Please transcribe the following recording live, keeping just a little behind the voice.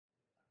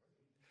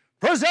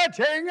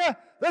presenting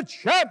the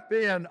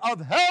champion of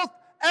health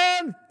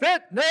and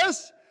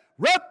fitness,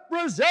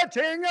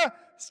 representing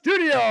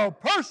Studio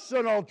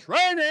Personal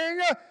Training,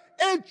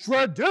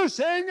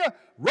 introducing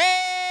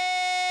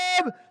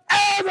Rob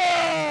Evans!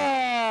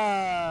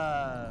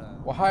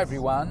 Well, hi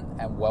everyone,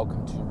 and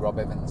welcome to Rob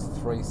Evans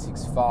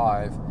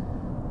 365.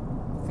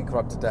 I think we're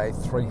up to day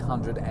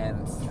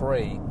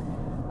 303.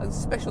 A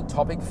special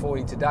topic for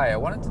you today. I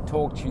wanted to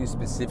talk to you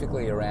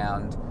specifically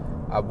around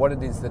what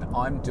it is that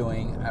I'm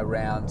doing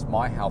around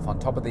my health on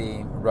top of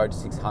the Road to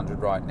 600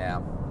 right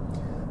now.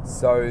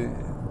 So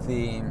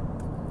the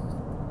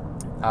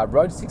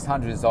Road to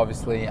 600 is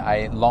obviously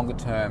a longer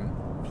term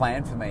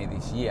plan for me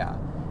this year,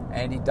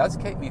 and it does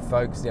keep me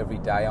focused every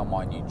day on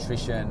my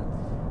nutrition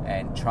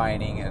and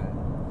training and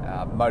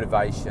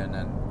motivation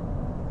and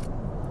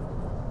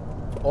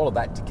all of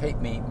that to keep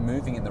me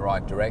moving in the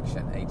right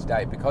direction each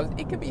day, because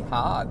it can be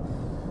hard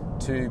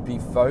to be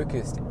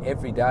focused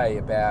every day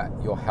about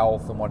your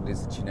health and what it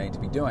is that you need to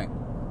be doing.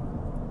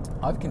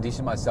 I've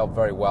conditioned myself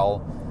very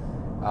well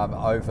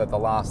over the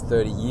last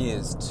 30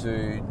 years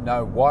to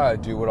know why I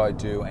do what I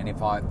do, and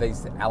if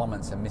these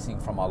elements are missing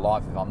from my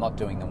life, if I'm not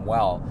doing them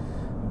well,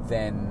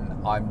 then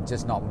I'm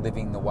just not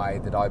living the way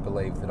that I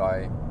believe that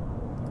I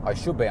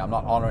should be. I'm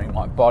not honouring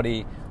my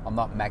body. I'm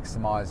not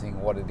maximising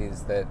what it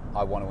is that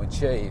I want to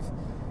achieve.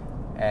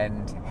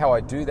 And how I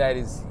do that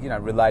is,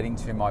 relating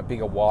to my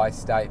bigger why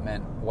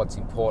statement, what's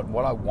important,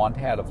 what I want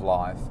out of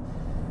life.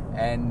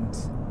 And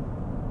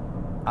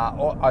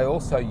I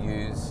also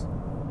use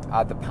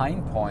the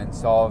pain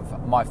points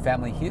of my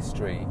family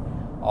history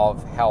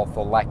of health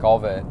or lack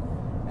of it,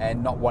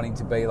 and not wanting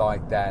to be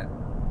like that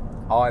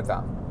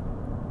either.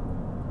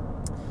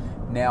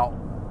 Now,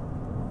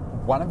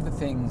 one of the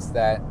things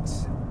that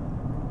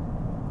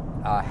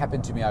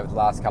happened to me over the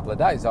last couple of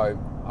days, I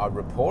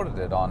reported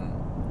it on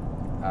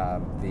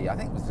I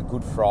think it was the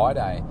Good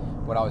Friday,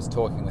 when I was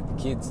talking with the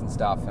kids and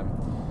stuff, and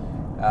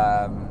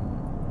I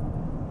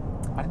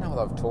don't know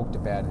whether I've talked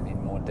about it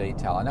in more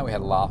detail. I know we had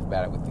a laugh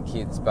about it with the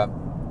kids, but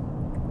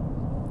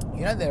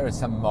there are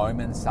some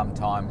moments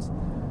sometimes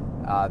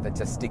that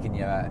just stick in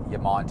your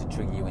mind to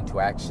trigger you into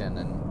action,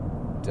 and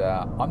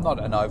I'm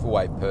not an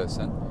overweight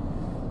person,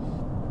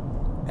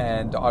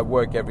 and I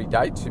work every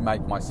day to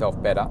make myself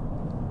better.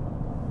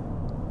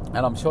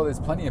 And I'm sure there's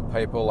plenty of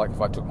people, like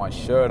if I took my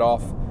shirt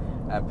off,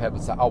 and people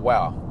say, oh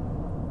wow,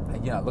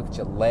 look at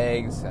your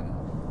legs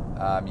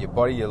and your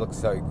body, you look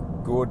so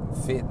good and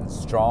fit and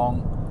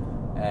strong,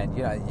 and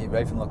you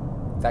even look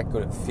that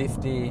good at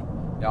 50.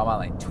 I'm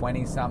only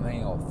 20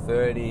 something or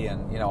 30,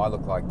 and I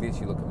look like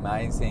this, you look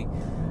amazing.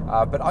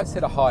 But I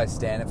set a higher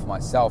standard for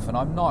myself, and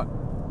I'm not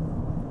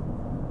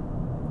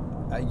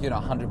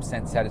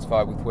 100%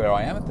 satisfied with where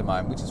I am at the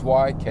moment, which is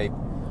why I keep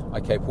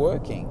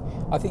working.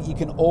 I think you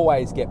can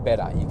always get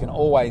better. You can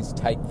always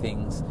take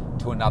things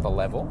to another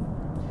level.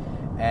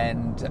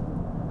 And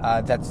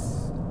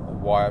that's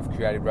why I've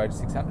created Road to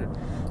 600.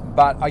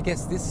 But I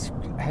guess this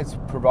has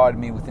provided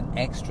me with an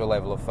extra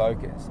level of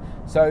focus.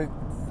 So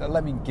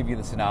let me give you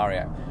the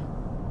scenario.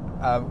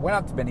 Went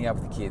up to Bendigo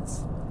with the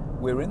kids.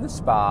 We were in the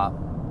spa,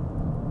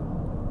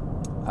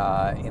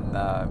 in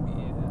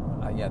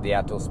the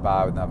outdoor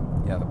spa with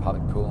the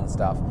public pool and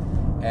stuff.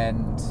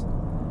 And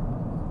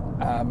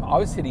I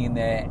was sitting in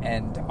there,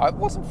 and I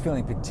wasn't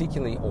feeling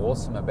particularly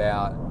awesome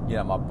about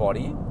my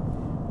body,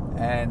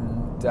 and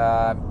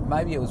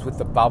maybe it was with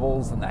the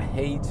bubbles and the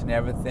heat and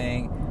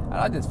everything, and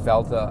I just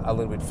felt a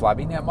little bit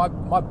flabby. Now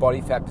my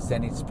body fat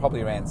percentage is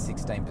probably around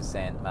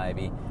 16%,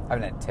 maybe. I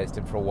haven't had it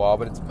tested for a while,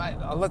 but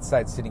let's say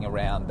it's sitting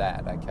around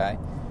that, okay?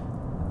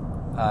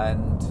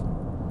 And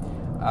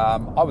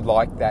I would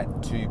like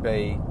that to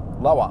be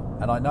lower,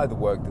 and I know the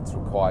work that's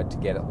required to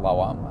get it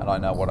lower, and I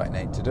know what I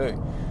need to do.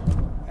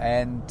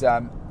 And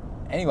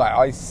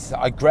anyway,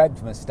 I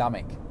grabbed my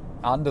stomach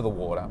under the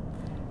water,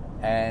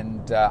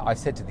 and I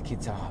said to the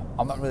kids,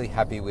 I'm not really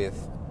happy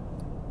with,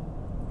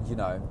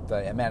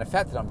 the amount of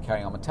fat that I'm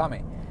carrying on my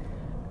tummy.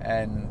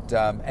 And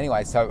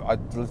anyway, so I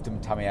lifted my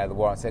tummy out of the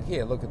water. I said,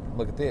 here, look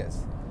at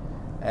this.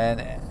 And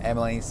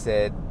Emily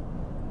said,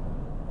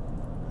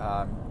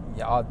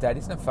 Dad,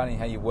 isn't it funny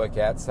how you work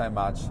out so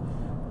much,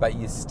 but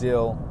you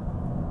still...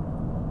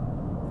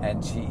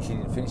 And she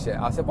didn't finish it.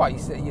 I said, what, you're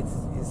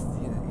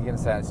going to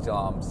say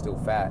I'm still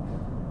fat?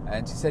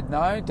 And she said,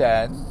 no,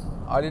 Dad,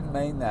 I didn't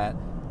mean that.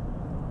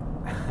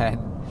 And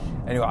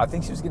anyway, I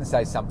think she was going to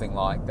say something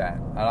like that.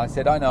 And I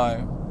said, I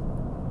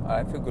know, I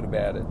don't feel good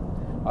about it.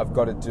 I've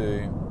got to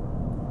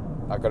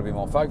be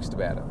more focused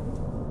about it.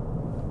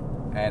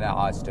 And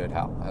I stirred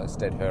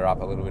her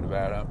up a little bit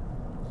about it.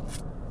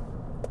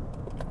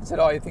 I said,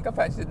 oh, you think I'm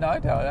fat? She said, no,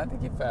 Dad, I don't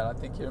think you're fat. I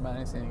think you're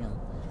amazing and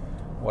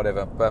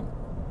whatever. But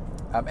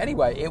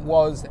anyway, it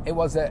was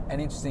an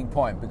interesting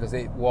point, because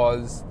it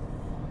was,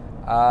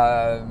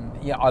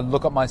 I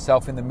look at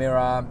myself in the mirror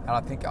and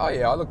I think, oh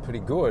yeah, I look pretty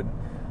good,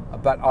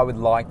 but I would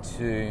like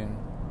to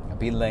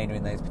be leaner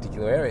in these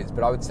particular areas.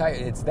 But I would say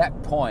it's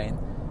that point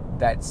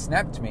that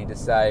snapped me to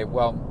say,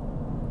 well,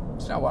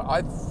 you know what,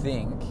 I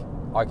think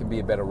I can be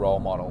a better role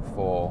model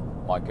for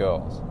my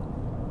girls.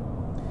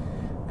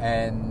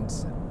 and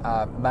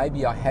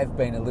maybe I have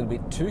been a little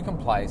bit too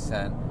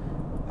complacent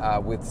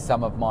with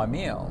some of my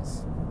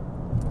meals.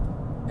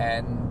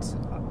 And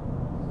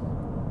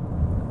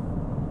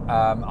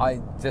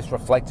I just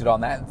reflected on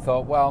that and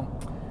thought, well,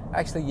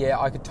 actually, yeah,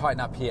 I could tighten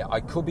up here.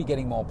 I could be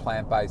getting more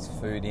plant-based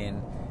food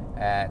in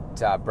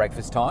at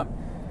breakfast time.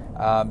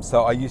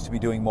 So I used to be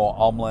doing more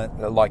omelette,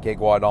 like egg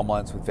white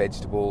omelettes with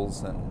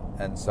vegetables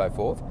and so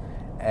forth.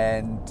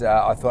 And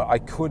I thought I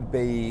could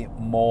be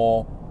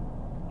more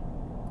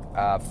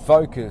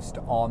focused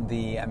on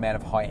the amount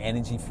of high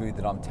energy food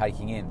that I'm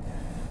taking in.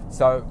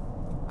 So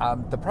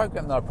the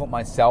program that I put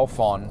myself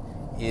on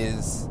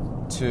is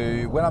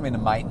to, when I'm in a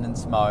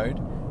maintenance mode,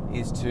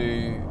 is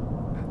to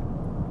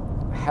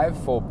have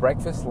for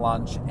breakfast,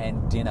 lunch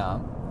and dinner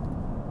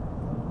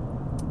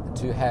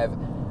to have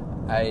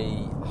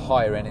a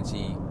higher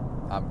energy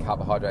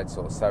carbohydrate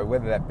source. So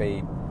whether that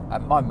be,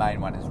 my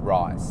main one is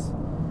rice.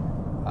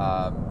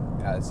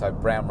 So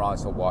brown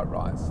rice or white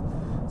rice.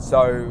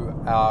 So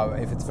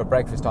if it's for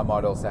breakfast, I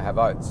might also have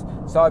oats.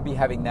 So I'd be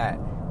having that.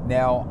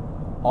 Now,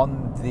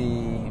 on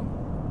the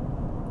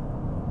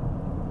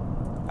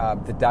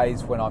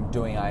days when I'm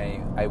doing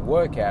a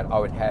workout, I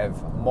would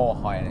have more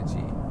high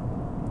energy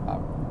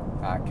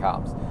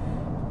carbs.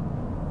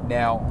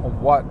 Now,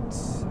 what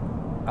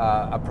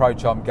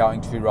approach I'm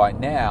going to right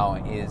now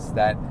is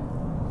that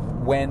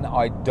when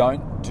I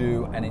don't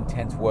do an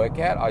intense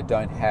workout, I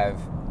don't have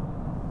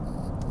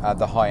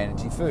the high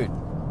energy food.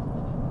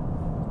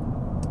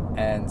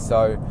 And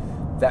so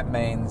that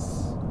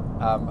means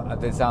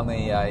there's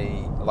only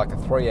a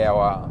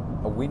 3-hour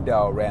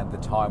window around the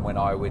time when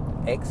I would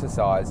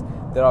exercise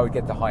that I would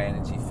get the high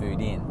energy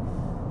food in.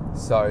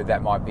 So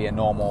that might be a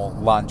normal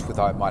lunch with,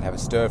 I might have a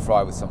stir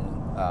fry with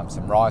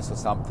some rice or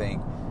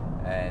something,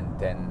 and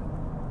then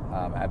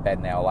about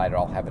an hour later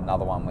I'll have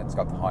another one that's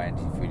got the high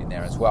energy food in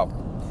there as well.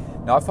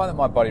 Now I find that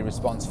my body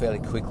responds fairly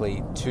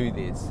quickly to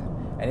this,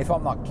 and if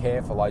I'm not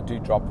careful I do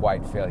drop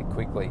weight fairly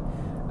quickly.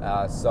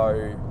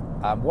 So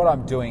what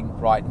I'm doing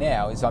right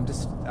now is I'm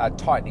just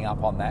tightening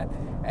up on that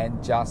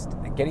and just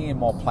getting in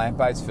more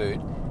plant-based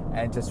food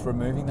and just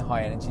removing the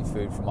high energy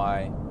food from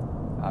my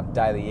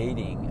daily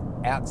eating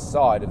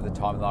outside of the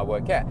time that I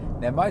work out.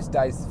 Now most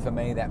days for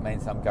me that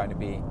means I'm going to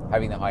be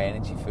having the high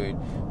energy food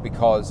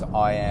because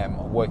I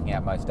am working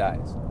out most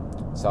days.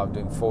 So I'm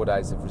doing 4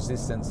 days of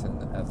resistance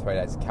and 3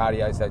 days of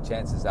cardio, so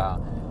chances are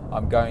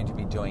I'm going to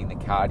be doing the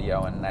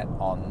cardio and that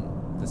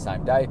on the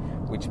same day,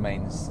 which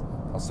means,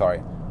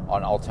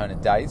 on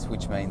alternate days,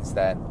 which means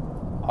that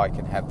I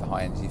can have the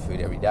high energy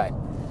food every day.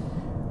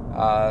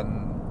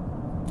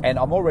 And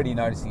I'm already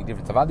noticing a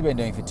difference. I've only been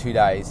doing it for 2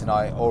 days and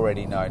I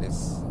already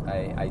notice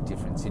a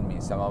difference in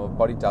me. So my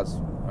body does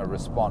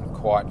respond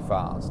quite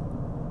fast.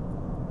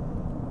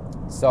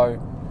 So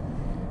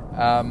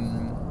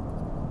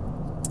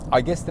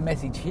I guess the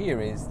message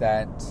here is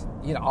that,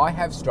 I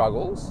have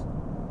struggles,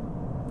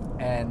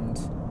 and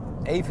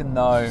even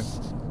though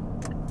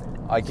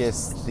I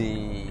guess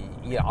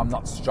I'm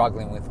not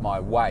struggling with my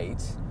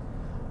weight,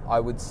 I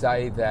would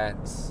say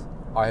that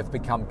I have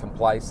become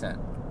complacent.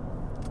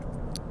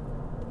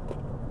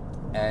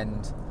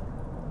 And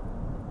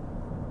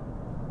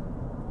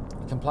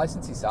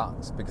complacency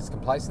sucks, because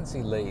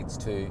complacency leads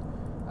to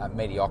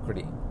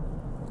mediocrity,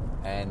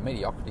 and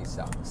mediocrity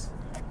sucks.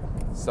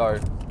 So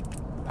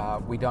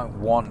we don't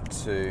want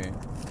to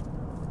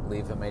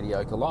live a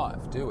mediocre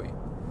life, do we?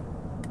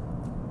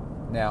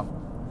 Now,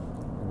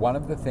 one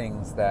of the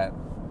things that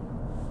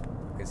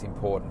is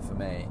important for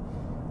me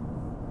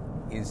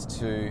is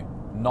to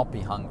not be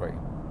hungry.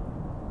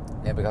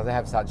 Now, because I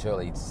have such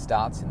early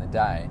starts in the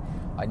day,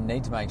 I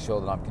need to make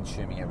sure that I'm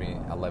consuming every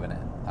 11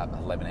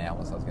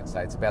 hours, I was going to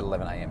say. It's about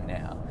 11 a.m.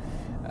 now.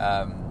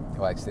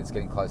 Well, actually, it's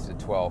getting closer to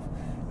 12.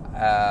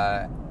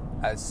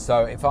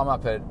 So if I'm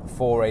up at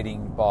 4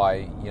 eating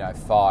by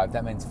 5,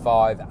 that means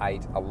 5,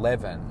 8,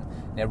 11.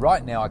 Now,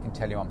 right now, I can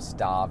tell you I'm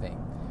starving.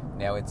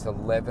 Now, it's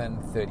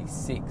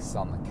 11:36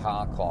 on the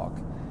car clock,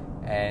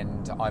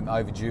 and I'm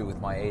overdue with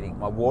my eating.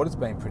 My water's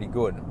been pretty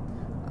good,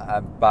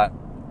 but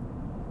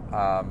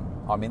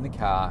I'm in the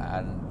car,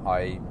 and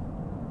I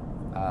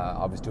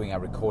was doing a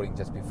recording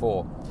just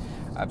before,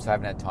 so I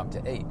haven't had time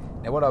to eat.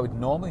 Now, what I would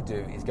normally do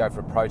is go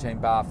for a protein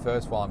bar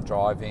first while I'm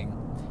driving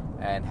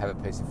and have a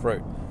piece of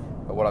fruit.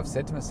 But what I've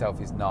said to myself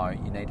is, no,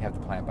 you need to have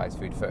the plant-based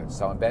food first.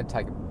 So I'm about to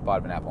take a bite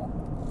of an apple,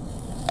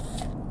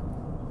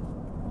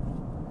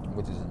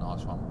 which is a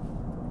nice one.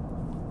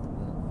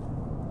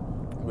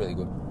 Really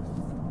good.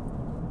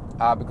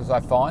 Because I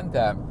find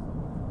that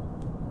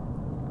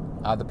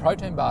the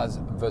protein bars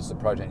versus the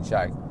protein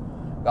shake,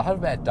 they'll have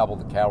about double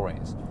the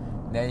calories.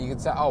 Now you could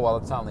say, oh well,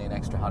 it's only an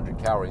extra 100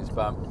 calories,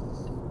 but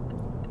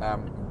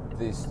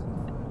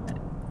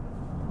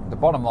the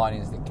bottom line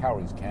is that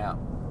calories count.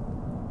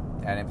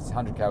 And if it's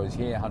 100 calories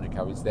here, 100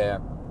 calories there,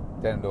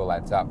 then it all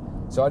adds up.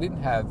 So I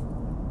didn't have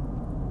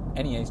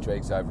any Easter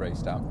eggs over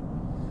Easter.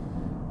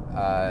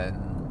 I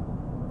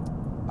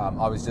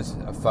was just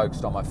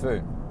focused on my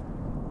food.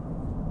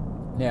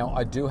 Now,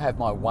 I do have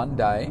my 1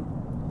 day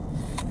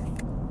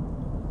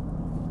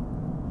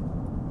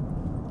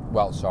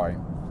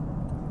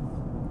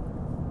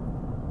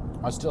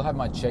I still have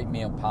my cheat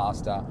meal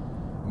pasta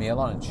meal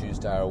on a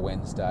Tuesday or a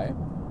Wednesday,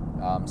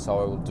 so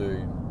I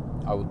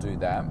will do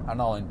that,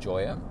 and I'll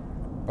enjoy it.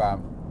 But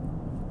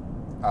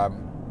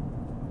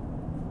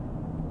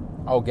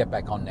I'll get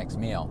back on next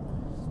meal.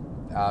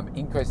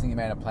 Increasing the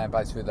amount of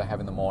plant-based food I have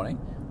in the morning.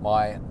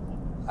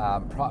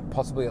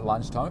 Possibly at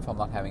lunchtime if I'm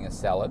not having a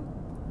salad.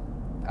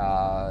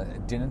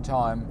 Dinner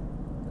time,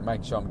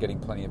 make sure I'm getting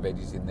plenty of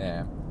veggies in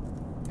there.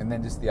 And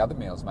then just the other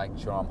meals, making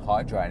sure I'm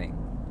hydrating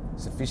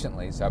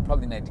sufficiently. So I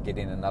probably need to get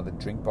in another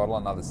drink bottle,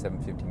 another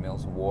 750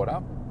 mils of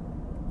water,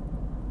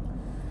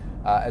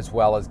 as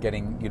well as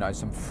getting,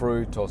 some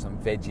fruit or some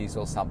veggies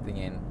or something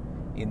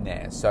in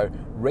there. So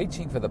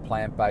reaching for the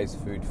plant-based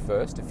food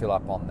first to fill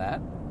up on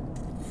that,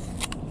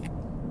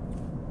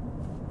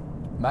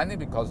 mainly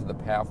because of the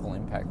powerful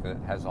impact that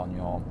it has on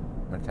your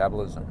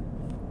metabolism.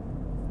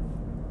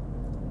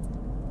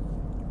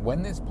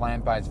 When this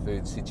plant-based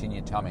food sits in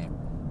your tummy,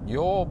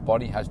 your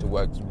body has to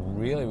work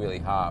really, really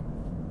hard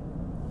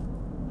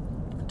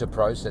to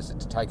process it,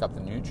 to take up the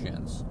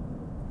nutrients,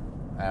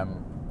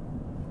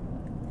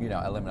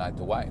 eliminate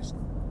the waste.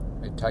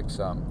 It takes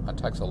a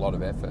lot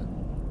of effort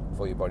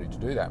for your body to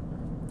do that.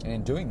 And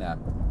in doing that,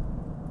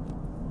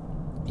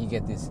 you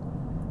get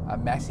a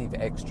massive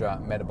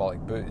extra metabolic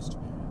boost.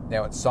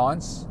 Now, it's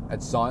science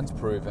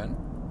proven,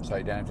 so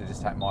you don't have to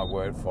just take my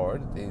word for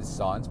it. It is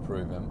science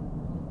proven,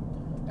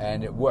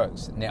 and it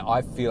works. Now,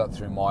 I feel it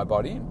through my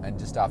body, and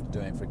just after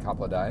doing it for a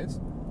couple of days,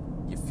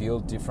 you feel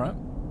different,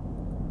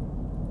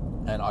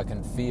 and I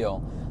can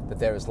feel that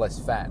there is less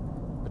fat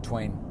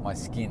between my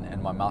skin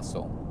and my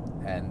muscle,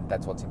 and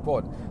that's what's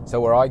important. So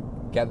where I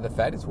gather the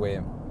fat is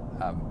where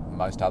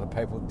most other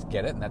people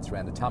get it, and that's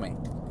around the tummy.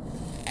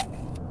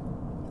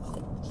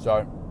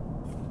 So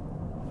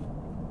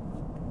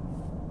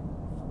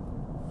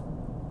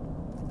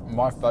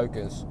my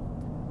focus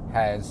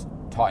has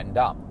tightened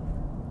up,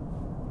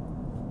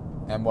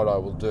 and what I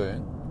will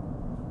do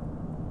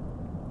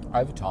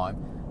over time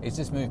is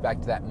just move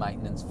back to that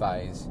maintenance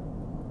phase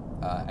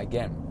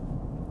again.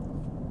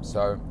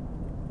 So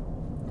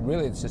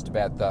really it's just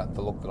about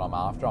the look that I'm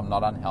after. I'm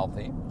not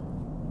unhealthy,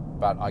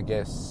 but I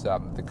guess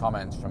the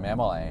comments from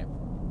Emily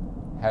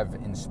have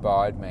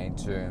inspired me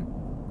to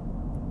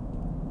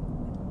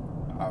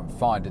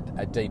find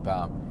a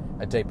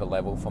deeper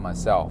level for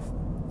myself.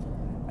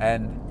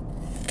 And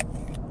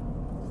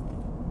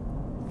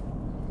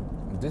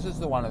this is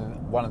one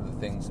of the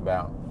things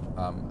about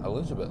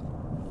Elizabeth,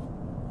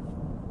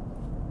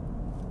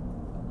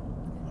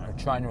 her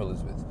trainer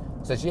Elizabeth.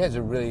 So she has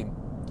a really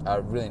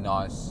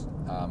nice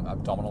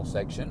abdominal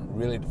section,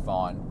 really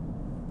defined,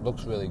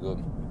 looks really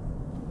good.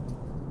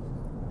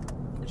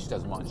 She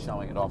doesn't mind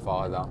showing it off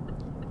either.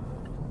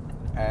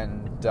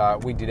 And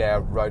we did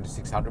our Road to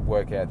 600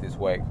 workout this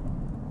week,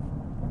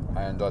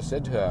 and I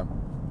said to her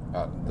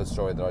the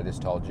story that I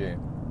just told you,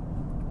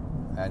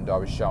 and I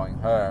was showing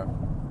her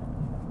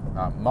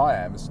my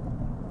abs,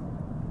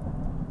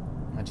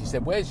 and she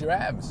said, "Where's your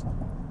abs?"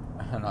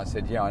 And I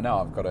said, "Yeah, I know,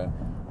 I've got to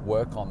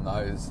work on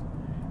those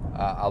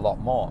a lot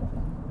more."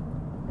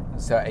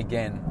 So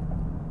again,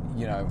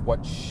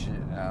 what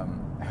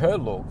her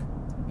look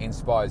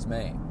inspires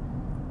me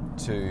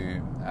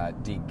to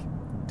dig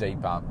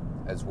deeper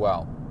as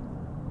well.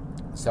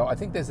 So I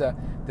think there's a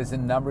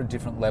number of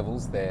different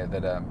levels there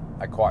that are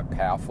quite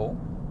powerful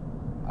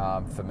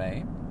for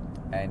me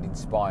and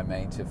inspire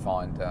me to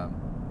find a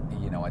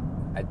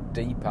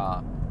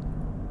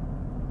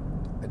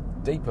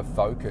deeper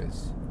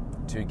focus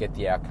to get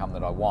the outcome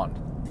that I want.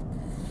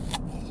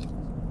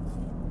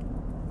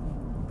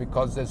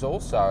 Because there's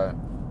also,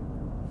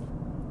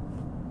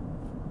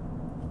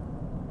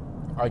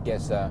 I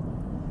guess, a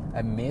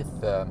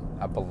myth,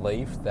 a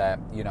belief that,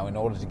 in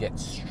order to get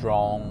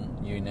strong,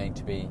 you need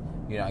to be,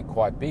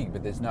 quite big,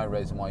 but there's no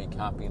reason why you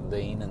can't be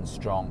lean and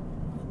strong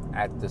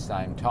at the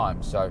same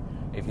time. So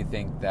if you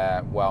think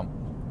that, I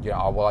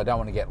don't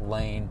want to get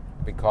lean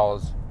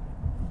because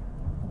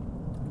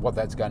what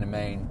that's going to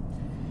mean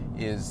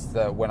is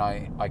that when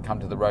I come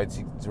to the Road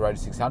to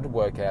 600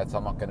 workouts,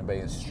 I'm not going to be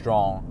as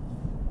strong.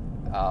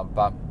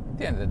 But at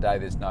the end of the day,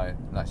 there's no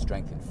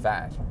strength in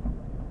fat.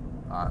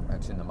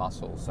 It's in the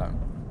muscles. So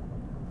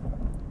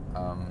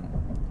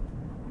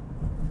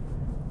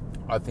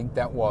I think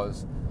it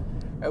was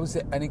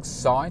an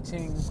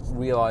exciting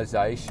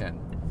realization.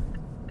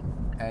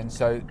 And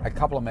so a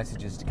couple of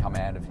messages to come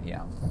out of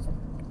here.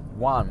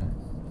 One,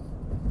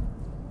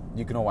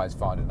 you can always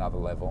find another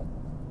level.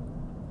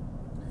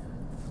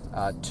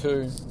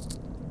 Two,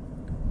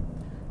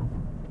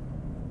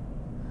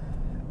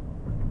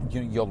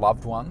 your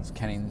loved ones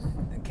can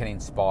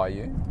inspire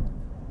you,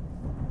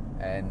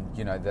 and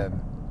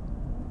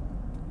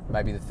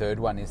maybe the third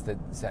one is that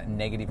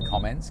negative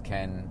comments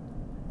can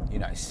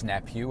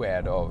snap you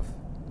out of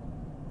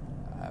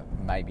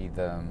maybe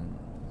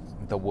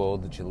the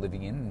world that you're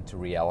living in into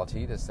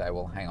reality, to say,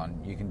 well, hang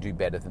on, you can do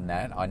better than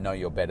that. I know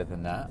you're better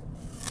than that.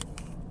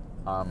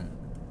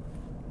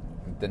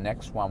 The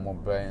next one will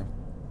be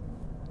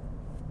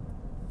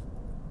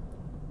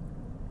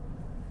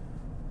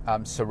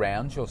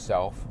surround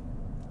yourself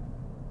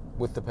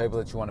with the people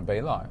that you want to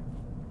be like.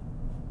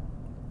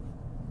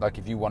 Like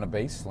if you want to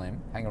be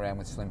slim, hang around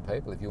with slim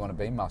people. If you want to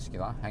be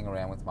muscular, hang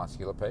around with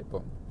muscular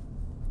people.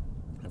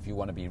 If you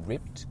want to be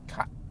ripped,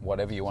 cut,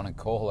 whatever you want to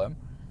call them,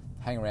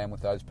 hang around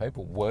with those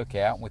people. Work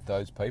out with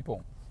those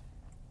people.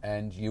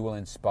 And you will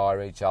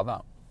inspire each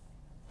other.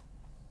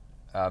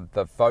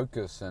 The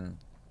focus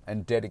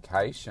and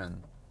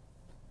dedication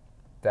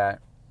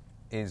that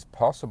is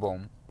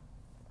possible,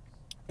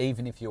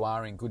 even if you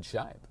are in good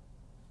shape,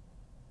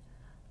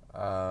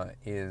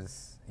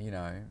 is,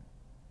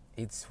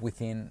 it's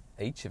within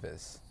each of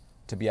us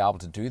to be able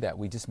to do that.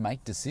 We just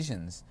make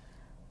decisions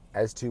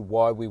as to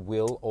why we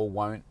will or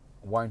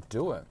won't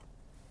do it.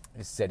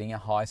 Setting a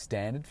high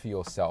standard for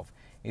yourself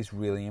is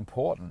really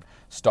important.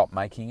 Stop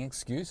making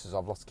excuses.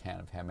 I've lost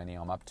count of how many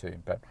I'm up to,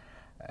 but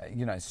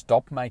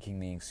stop making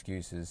the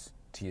excuses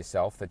to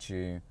yourself that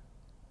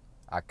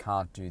I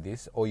can't do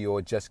this, or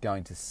you're just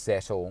going to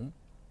settle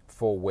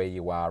for where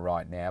you are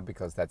right now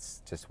because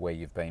that's just where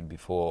you've been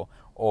before,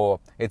 or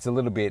it's a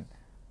little bit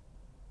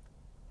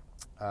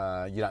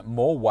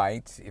more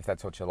weight, if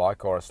that's what you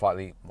like, or a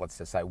slightly, let's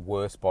just say,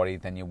 worse body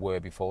than you were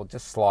before,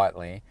 just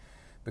slightly,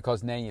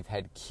 because now you've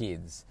had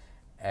kids,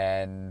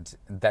 and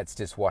that's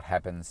just what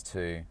happens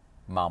to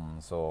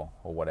mums or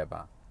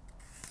whatever.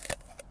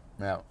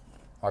 Now,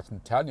 I can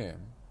tell you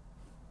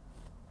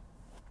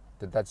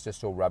that that's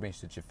just all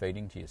rubbish that you're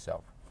feeding to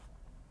yourself.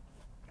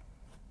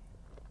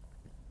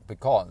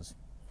 Because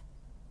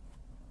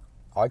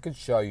I could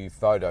show you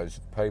photos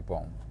of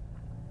people,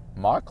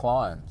 my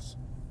clients,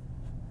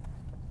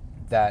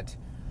 that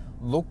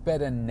look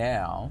better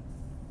now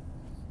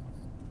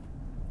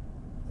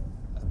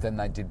than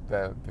they did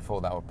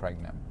before they were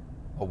pregnant,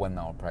 or when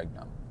they were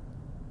pregnant.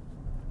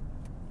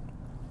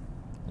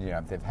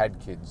 If they've had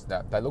kids,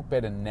 that they look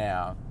better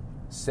now,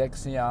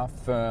 sexier,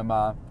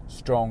 firmer,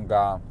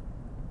 stronger,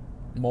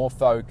 more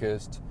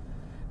focused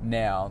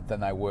now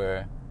than they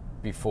were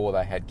before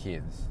they had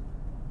kids.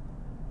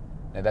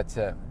 Now that's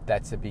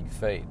a big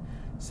feat.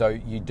 So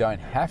you don't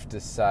have to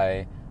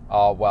say,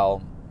 oh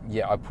well,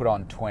 yeah, I put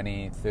on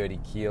 20, 30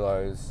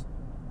 kilos.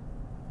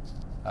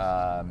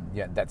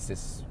 That's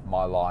just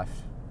my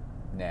life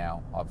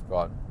now. I've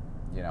got,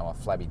 a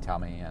flabby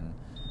tummy and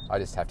I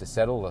just have to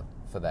settle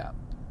for that.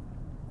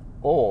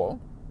 Or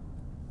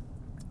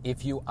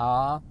if you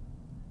are,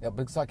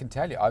 because I can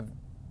tell you,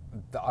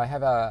 I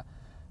have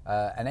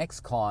an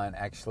ex-client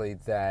actually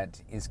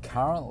that is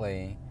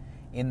currently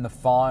in the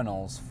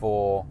finals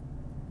for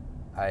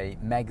a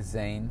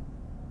magazine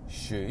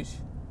shoot,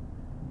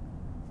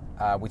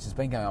 which has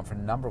been going on for a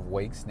number of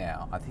weeks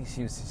now. I think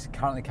she's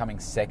currently coming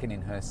second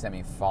in her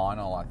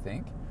semi-final, I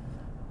think.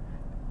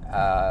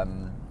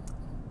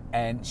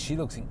 And she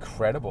looks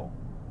incredible.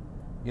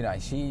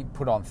 She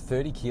put on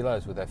 30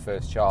 kilos with her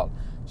first child.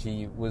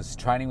 She was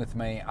training with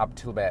me up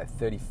till about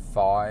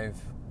 35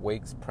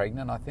 weeks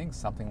pregnant, I think,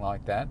 something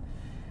like that.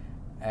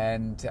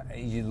 And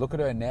you look at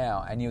her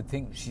now and you'd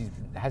think she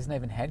hasn't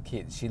even had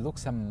kids. She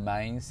looks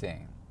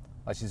amazing.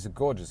 Like, she's a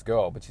gorgeous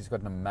girl, but she's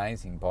got an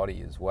amazing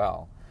body as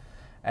well.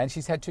 And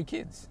she's had 2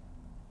 kids.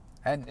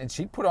 And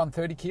she put on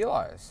 30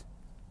 kilos.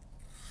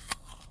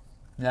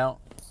 Now,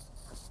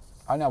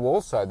 I know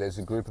also there's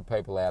a group of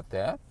people out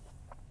there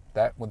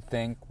that would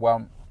think,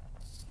 well,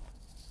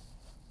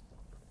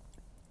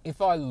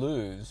 if I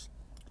lose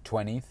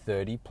 20,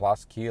 30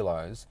 plus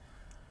kilos,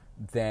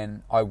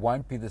 then I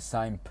won't be the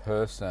same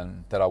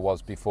person that I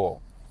was before.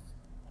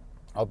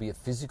 I'll be a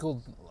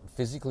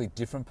physically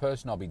different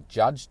person. I'll be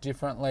judged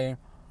differently.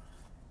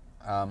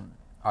 I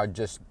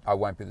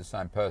won't be the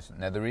same person.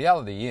 Now, the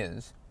reality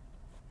is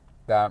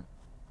that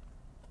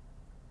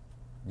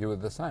you are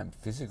the same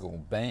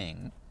physical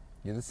being.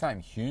 You're the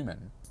same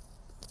human.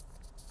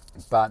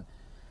 But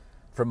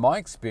from my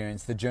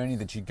experience, the journey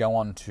that you go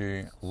on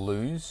to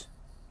lose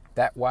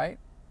that weight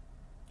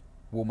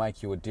will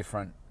make you a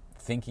different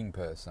thinking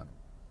person.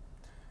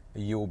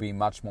 You will be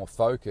much more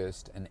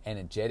focused and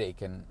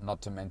energetic, and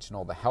not to mention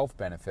all the health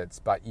benefits,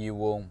 but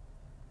you'll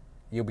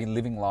be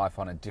living life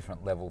on a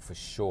different level for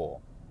sure.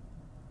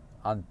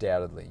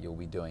 Undoubtedly, you'll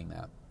be doing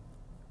that.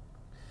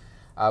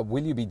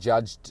 Will you be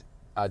judged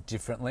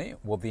differently?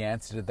 Well, the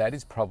answer to that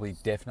is probably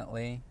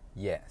definitely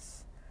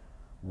yes.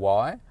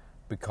 Why?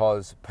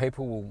 Because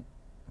people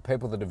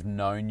that have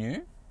known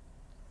you,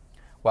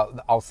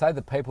 well, I'll say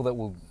the people that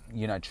will,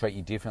 treat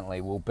you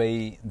differently will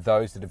be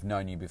those that have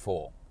known you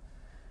before.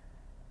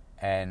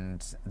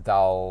 And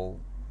they'll,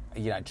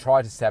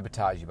 try to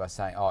sabotage you by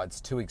saying, oh,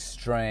 it's too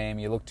extreme,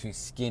 you look too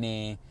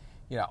skinny,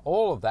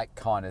 all of that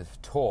kind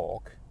of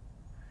talk.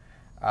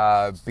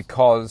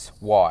 Because,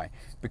 why?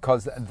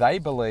 Because they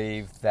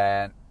believe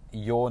that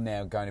you're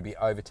now going to be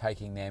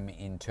overtaking them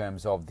in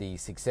terms of the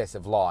success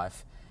of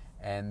life,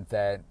 and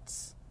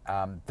that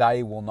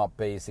they will not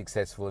be as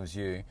successful as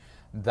you.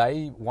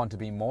 They want to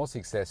be more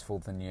successful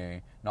than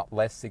you, not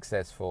less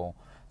successful.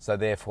 So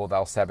therefore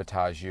they'll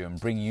sabotage you and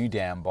bring you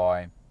down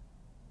by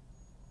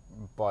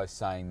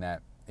saying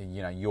that,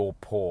 you're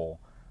poor.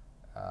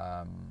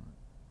 Not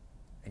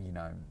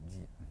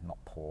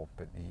poor,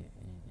 but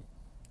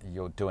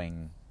you're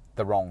doing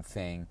the wrong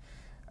thing.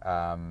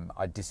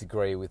 I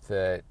disagree with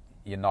it.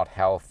 You're not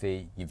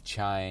healthy. You've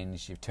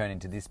changed. You've turned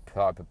into this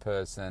type of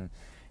person,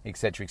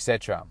 etc.,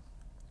 etc.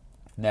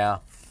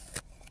 Now,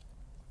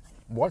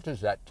 what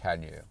does that tell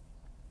you?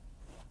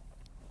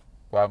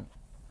 Well,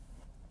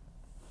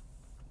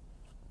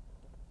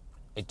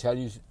 it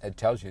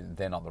tells you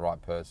they're not the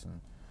right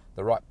person,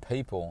 the right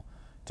people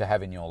to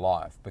have in your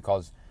life,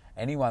 because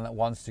anyone that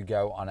wants to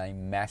go on a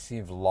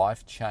massive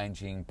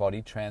life-changing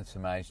body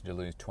transformation to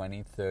lose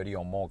 20, 30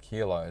 or more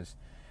kilos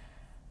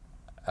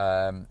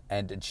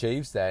and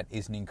achieves that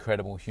is an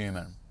incredible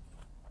human.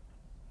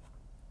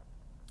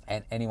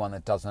 And anyone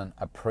that doesn't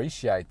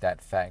appreciate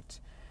that fact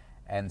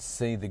and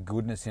see the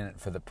goodness in it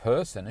for the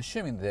person,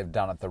 assuming that they've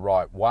done it the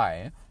right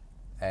way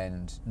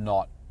and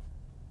not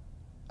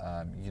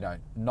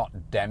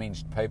not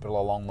damaged people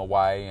along the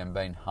way and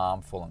been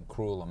harmful and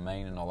cruel and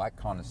mean and all that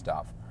kind of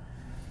stuff,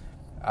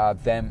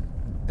 then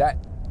that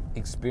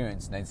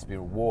experience needs to be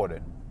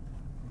rewarded.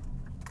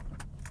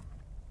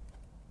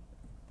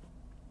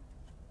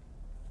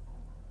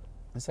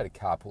 I just had a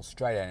car pull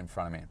straight out in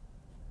front of me.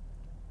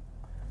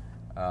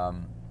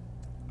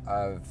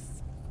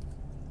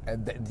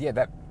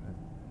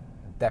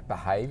 That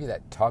behaviour,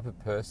 that type of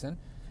person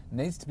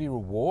needs to be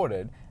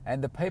rewarded,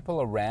 and the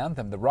people around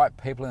them, the right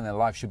people in their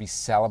life, should be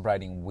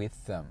celebrating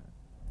with them.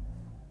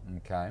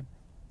 Okay.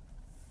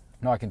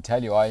 Now I can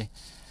tell you, I've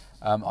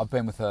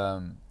been with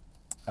a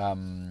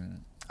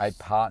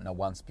partner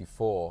once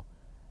before,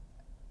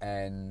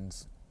 and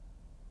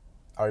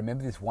I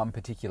remember this one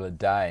particular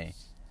day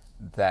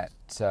that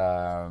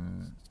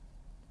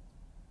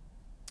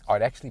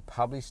I'd actually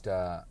published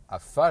a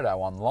photo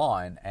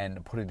online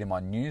and put it in my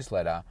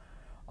newsletter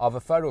of a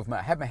photo of me.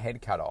 I had my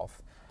head cut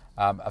off,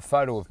 a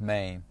photo of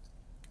me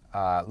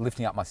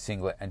lifting up my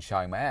singlet and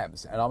showing my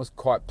abs, and I was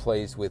quite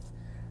pleased with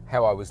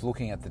how I was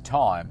looking at the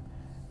time,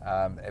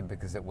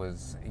 because it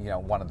was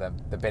one of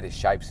the better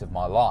shapes of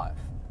my life.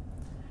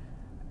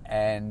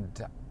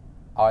 And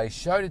I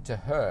showed it to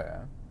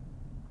her,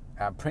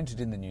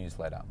 printed in the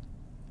newsletter,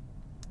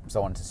 so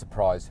I wanted to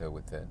surprise her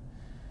with it.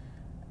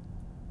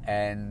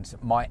 And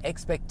my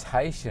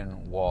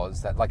expectation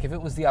was that, like, if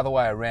it was the other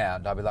way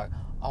around, I'd be like,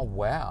 oh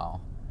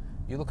wow,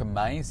 you look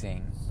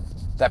amazing,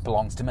 that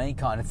belongs to me,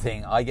 kind of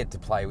thing. I get to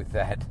play with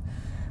that.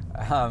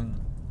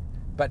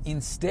 But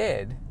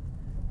instead,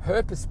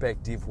 her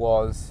perspective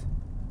was,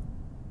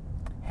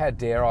 how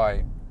dare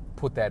I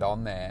put that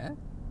on there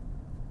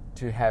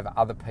to have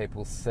other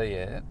people see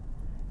it,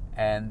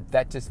 and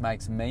that just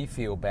makes me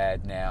feel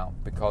bad now,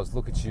 because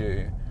look at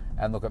you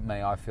and look at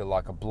me, I feel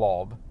like a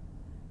blob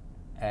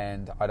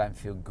and I don't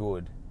feel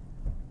good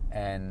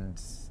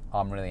and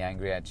I'm really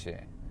angry at you.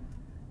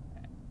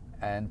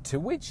 And to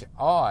which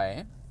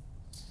I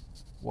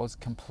was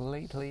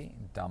completely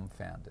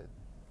dumbfounded.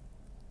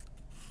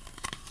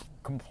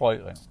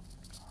 Completely.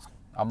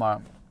 I'm like,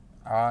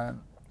 I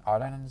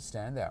don't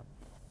understand that.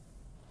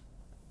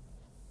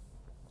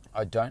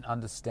 I don't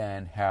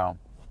understand how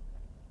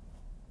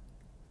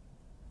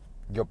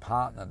your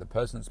partner, the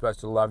person that's supposed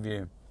to love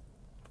you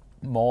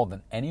more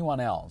than anyone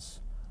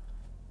else,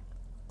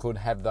 could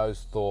have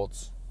those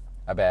thoughts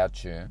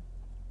about you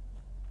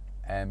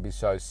and be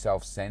so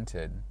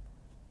self-centered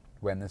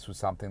when this was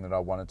something that I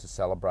wanted to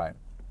celebrate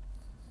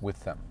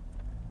with them.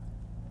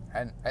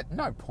 And at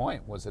no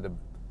point was it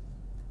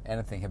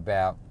anything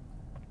about,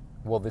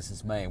 well, this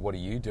is me, what are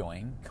you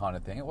doing, kind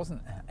of thing. It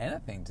wasn't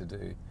anything to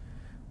do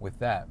with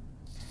that.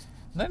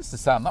 Needless to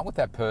say, I'm not with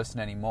that person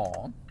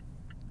anymore,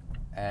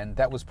 and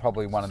that was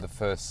probably one of the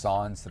first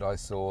signs that I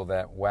saw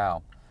that,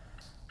 wow,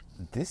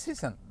 this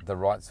isn't the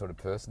right sort of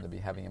person to be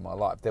having in my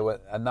life. There were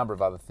a number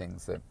of other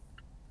things that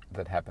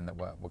happened that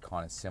were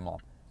kind of similar.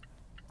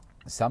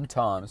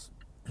 Sometimes,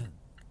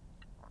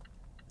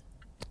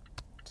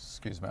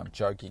 excuse me, I'm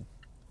joking.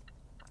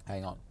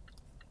 Hang on.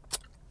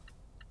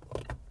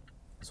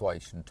 That's why you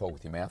shouldn't talk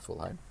with your mouth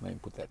full, hey? Let me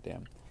put that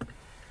down.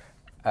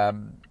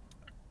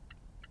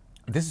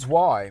 This is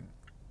why,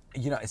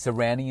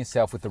 surrounding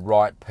yourself with the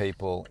right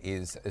people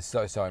is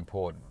so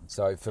important.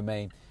 So for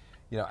me,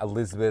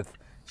 Elizabeth,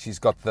 she's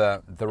got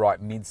the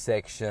right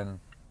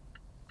midsection.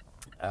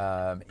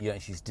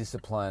 She's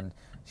disciplined.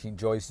 She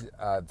enjoys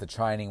the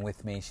training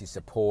with me. She's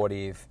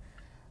supportive.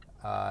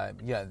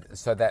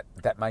 So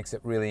that makes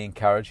it really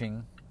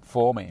encouraging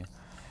for me.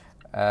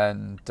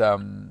 And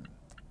so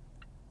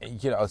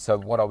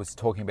what I was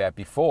talking about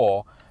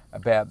before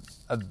about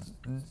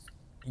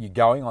you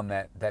going on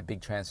that big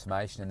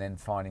transformation and then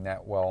finding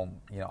that, well,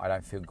 I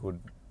don't feel good.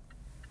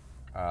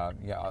 I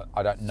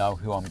don't know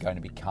who I'm going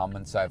to become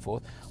and so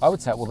forth. I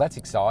would say, well, that's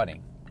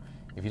exciting.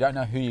 If you don't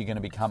know who you're going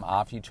to become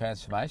after your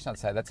transformation, I'd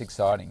say that's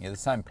exciting. You're the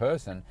same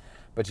person,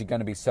 but you're going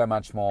to be so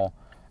much more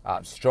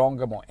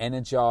stronger, more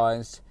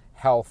energized,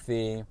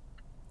 healthy,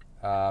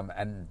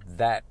 and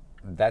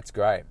that's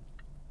great.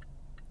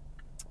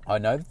 I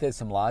know that there's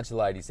some larger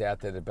ladies out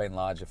there that have been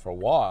larger for a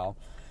while,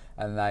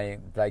 and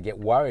they get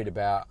worried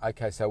about,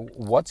 okay, so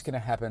what's going to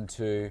happen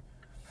to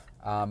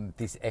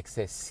this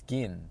excess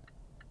skin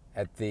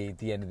at the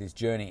end of this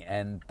journey,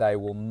 and they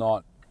will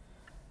not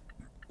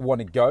want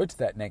to go to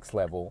that next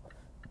level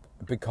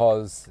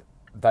because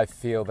they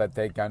feel that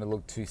they're going to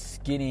look too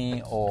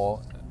skinny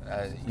or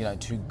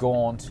too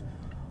gaunt,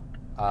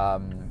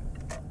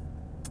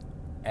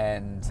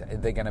 and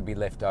they're going to be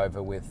left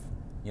over with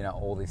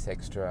all this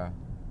extra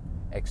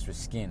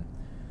skin.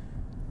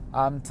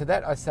 To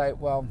that I say,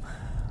 well,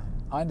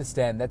 I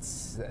understand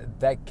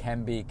that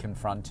can be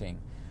confronting.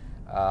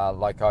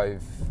 Like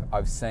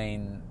I've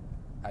seen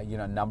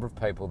a number of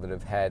people that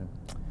have had,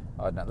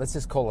 I don't know, let's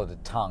just call it a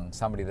tongue,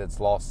 somebody that's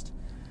lost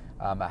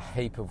a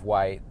heap of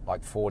weight,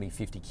 like 40,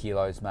 50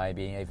 kilos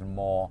maybe, even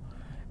more,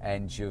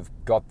 and you've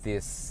got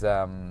this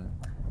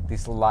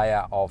this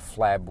layer of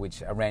flab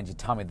which around your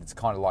tummy that's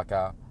kind of like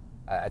a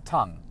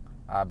tongue,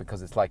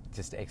 because it's like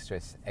just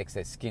excess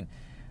skin,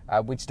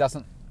 which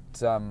doesn't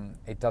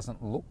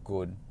look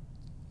good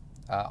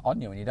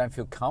on you, and you don't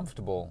feel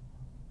comfortable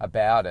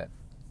about it.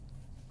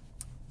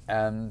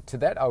 And to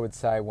that I would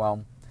say,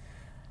 well,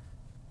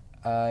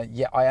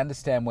 I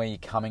understand where you're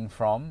coming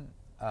from.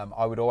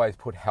 I would always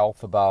put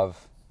health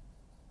above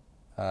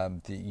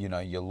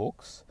your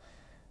looks,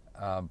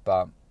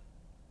 but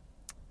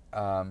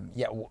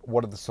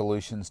what are the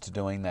solutions to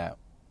doing that?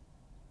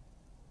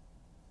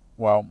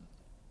 Well,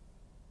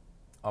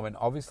 I mean,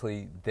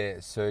 obviously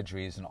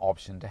surgery is an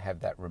option to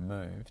have that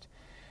removed,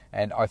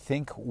 and I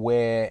think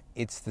where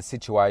it's the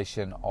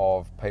situation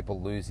of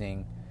people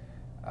losing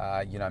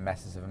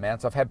massive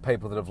amounts. I've had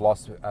people that have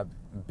lost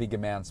big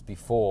amounts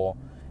before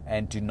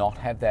and do not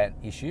have that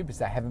issue because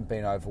they haven't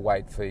been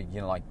overweight for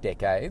like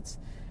decades,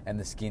 and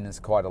the skin is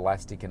quite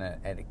elastic and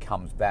it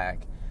comes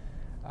back.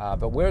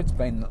 But where it's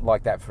been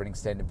like that for an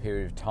extended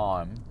period of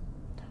time,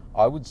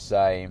 I would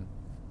say,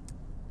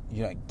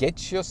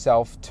 get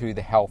yourself to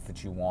the health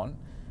that you want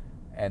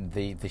and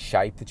the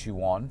shape that you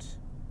want,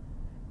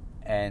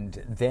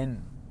 and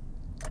then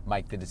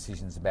make the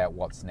decisions about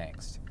what's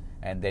next,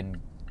 and then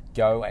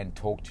go and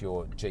talk to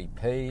your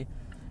GP,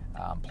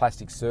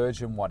 plastic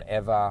surgeon,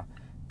 whatever,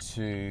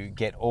 to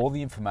get all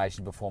the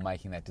information before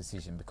making that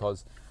decision,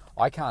 because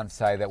I can't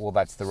say that, well,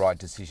 that's the right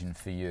decision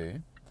for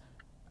you.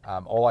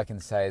 All I can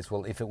say is,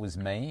 well, if it was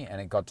me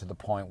and it got to the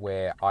point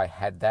where I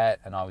had that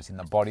and I was in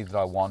the body that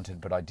I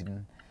wanted, but I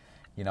didn't,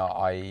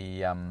 I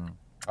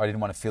didn't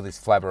want to feel this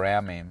flab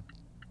around me,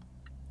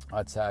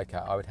 I'd say, okay,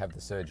 I would have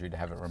the surgery to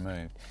have it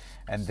removed.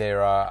 And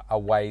there are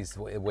ways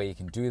where you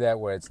can do that,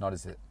 where it's not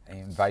as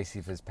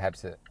invasive as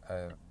perhaps it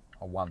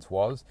once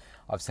was.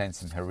 I've seen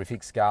some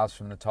horrific scars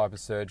from the type of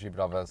surgery,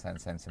 but I've also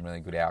seen some really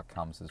good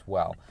outcomes as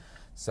well.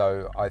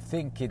 So I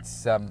think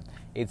it's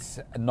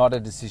not a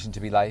decision to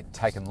be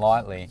taken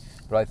lightly,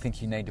 but I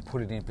think you need to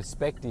put it in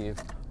perspective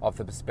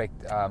of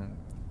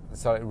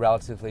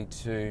relatively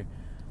to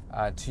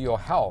your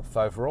health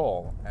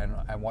overall,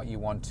 and what you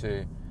want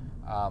to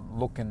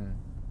look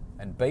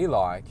and be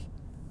like,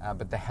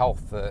 but the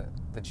health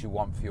that you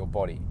want for your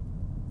body,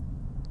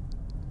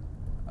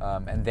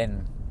 and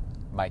then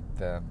make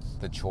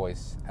the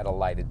choice at a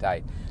later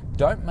date.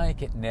 Don't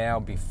make it now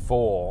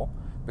before,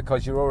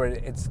 because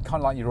it's kind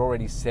of like you're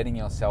already setting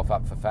yourself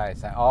up for failure,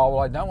 saying, oh, well,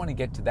 I don't want to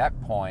get to that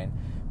point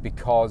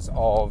because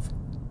of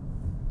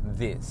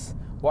this.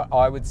 What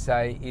I would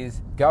say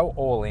is go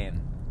all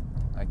in,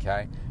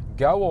 okay?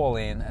 Go all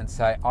in and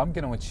say, I'm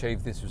going to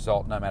achieve this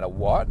result no matter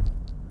what,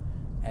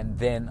 and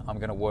then I'm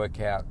going to work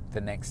out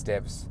the next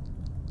steps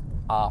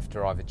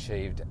after I've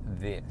achieved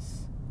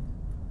this.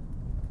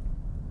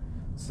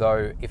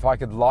 So if I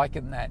could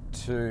liken that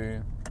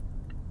to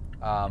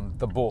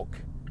the book,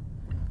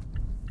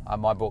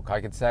 my book,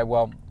 I could say,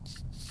 well,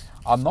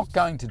 I'm not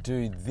going to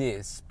do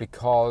this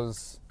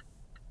because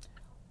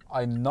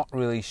I'm not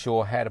really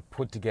sure how to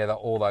put together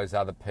all those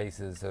other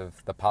pieces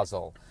of the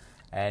puzzle.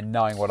 And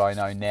knowing what I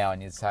know now,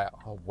 and you'd say,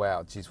 oh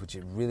wow, geez, would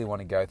you really want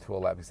to go through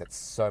all that, because that's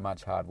so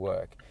much hard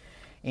work.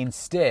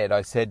 Instead,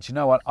 I said, you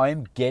know what, I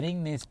am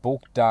getting this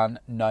book done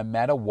no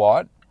matter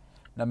what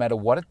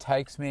it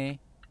takes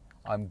me,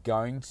 I'm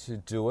going to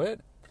do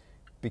it,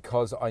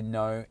 because I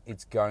know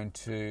it's going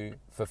to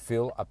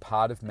fulfill a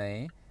part of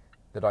me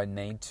that I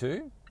need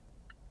to,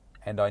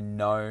 and I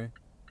know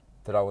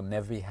that I will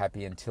never be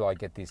happy until I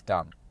get this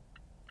done.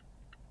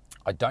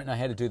 I don't know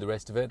how to do the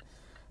rest of it,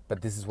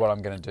 but this is what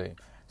I'm going to do.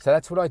 So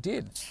that's what I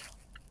did.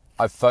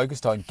 I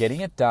focused on getting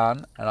it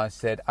done, and I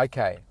said,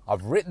 okay,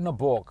 I've written a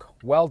book,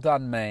 well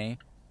done me,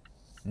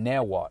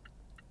 now what?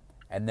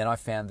 And then I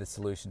found the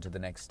solution to the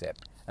next step,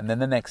 and then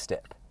the next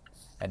step,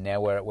 and now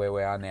we're at where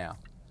we are now.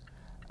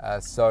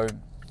 So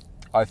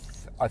I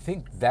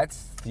think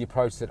that's the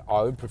approach that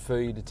I would prefer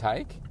you to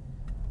take,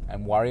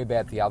 and worry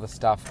about the other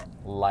stuff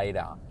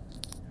later.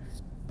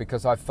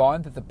 Because I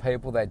find that the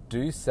people that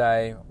do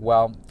say,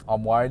 well,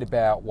 I'm worried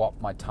about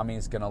what my tummy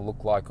is going to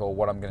look like or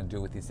what I'm going to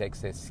do with this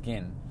excess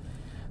skin,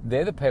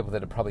 they're the people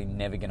that are probably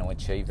never going to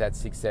achieve that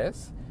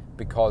success,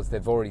 because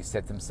they've already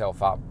set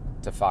themselves up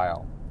to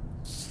fail.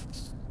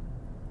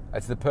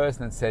 It's the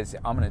person that says,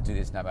 I'm going to do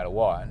this no matter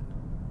what,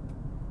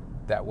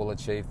 that will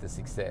achieve the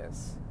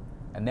success,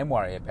 and then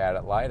worry about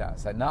it later.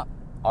 So, no,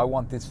 I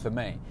want this for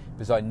me,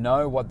 because I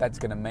know what that's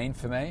going to mean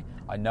for me.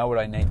 I know what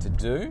I need to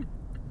do.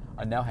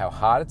 I know how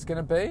hard it's going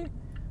to be,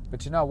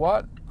 But you know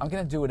what? I'm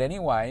going to do it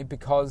anyway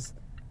because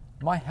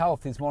my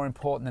health is more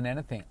important than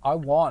anything. I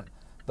want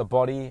the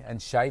body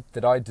and shape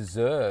that I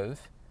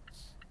deserve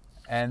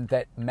and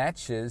that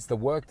matches the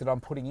work that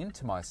I'm putting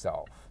into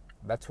myself.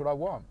 That's what I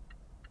want.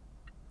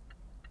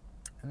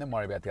 And then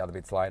worry about the other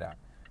bits later.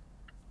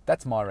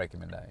 That's my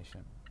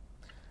recommendation.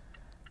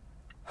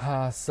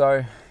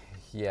 So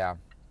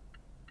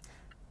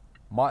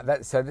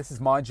this is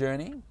my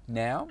journey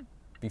now.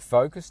 Be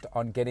focused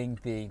on getting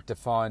the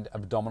defined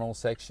abdominal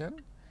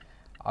section.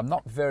 I'm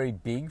not very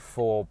big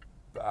for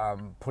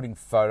putting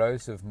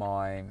photos of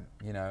my,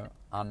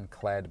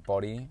 unclad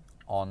body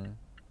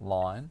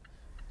online.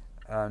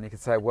 You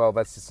could say, well,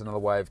 that's just another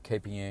way of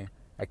keeping you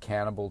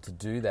accountable to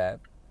do that.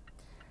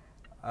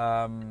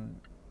 And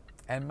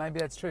maybe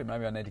that's true.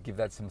 Maybe I need to give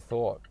that some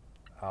thought.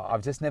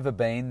 I've just never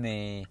been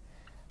the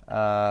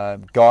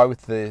guy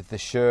with the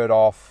shirt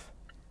off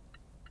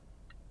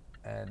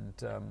and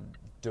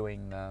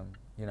doing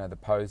the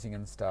posing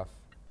and stuff.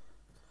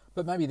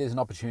 But maybe there's an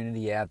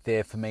opportunity out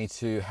there for me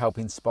to help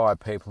inspire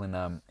people in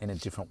a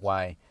different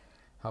way,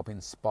 help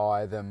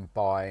inspire them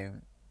by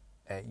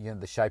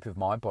the shape of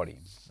my body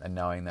and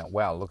knowing that,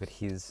 wow, look at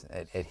his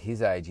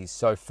age, he's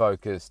so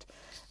focused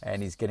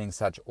and he's getting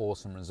such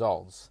awesome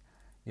results.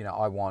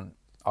 I want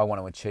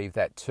to achieve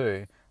that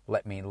too.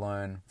 Let me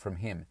learn from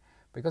him,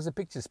 because a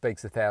picture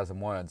speaks 1,000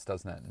 words,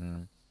 doesn't it?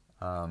 And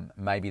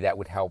maybe that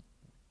would help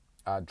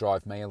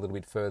drive me a little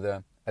bit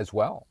further as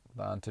well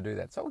to do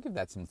that. So I'll give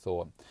that some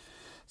thought.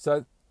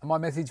 So my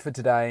message for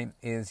today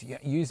is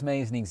use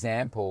me as an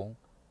example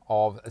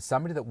of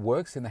somebody that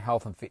works in the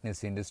health and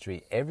fitness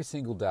industry every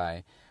single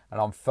day, and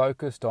I'm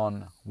focused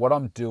on what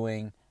I'm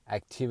doing,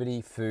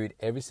 activity, food,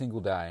 every single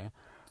day,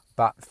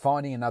 but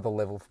finding another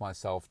level for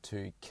myself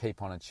to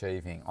keep on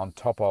achieving on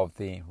top of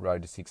the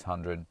road to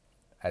 600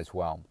 as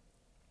well.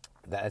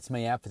 That's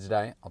me out for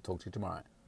today. I'll talk to you tomorrow.